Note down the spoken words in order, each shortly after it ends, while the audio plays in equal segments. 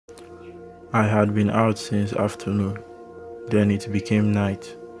I had been out since afternoon, then it became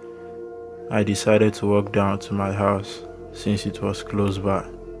night. I decided to walk down to my house since it was close by.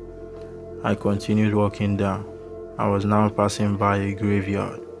 I continued walking down. I was now passing by a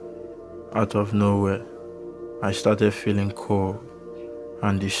graveyard. Out of nowhere, I started feeling cold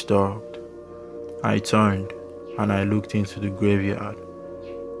and disturbed. I turned and I looked into the graveyard.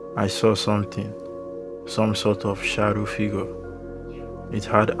 I saw something, some sort of shadow figure. It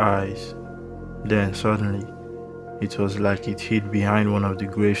had eyes. Then suddenly, it was like it hid behind one of the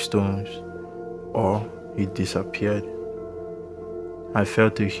gravestones, or it disappeared. I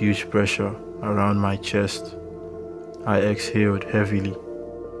felt a huge pressure around my chest. I exhaled heavily.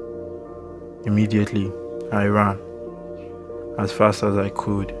 Immediately, I ran as fast as I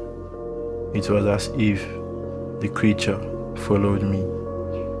could. It was as if the creature followed me.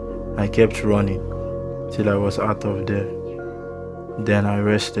 I kept running till I was out of there. Then I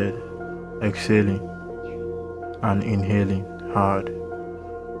rested, exhaling and inhaling hard.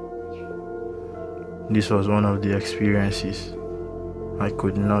 This was one of the experiences I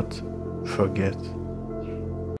could not forget.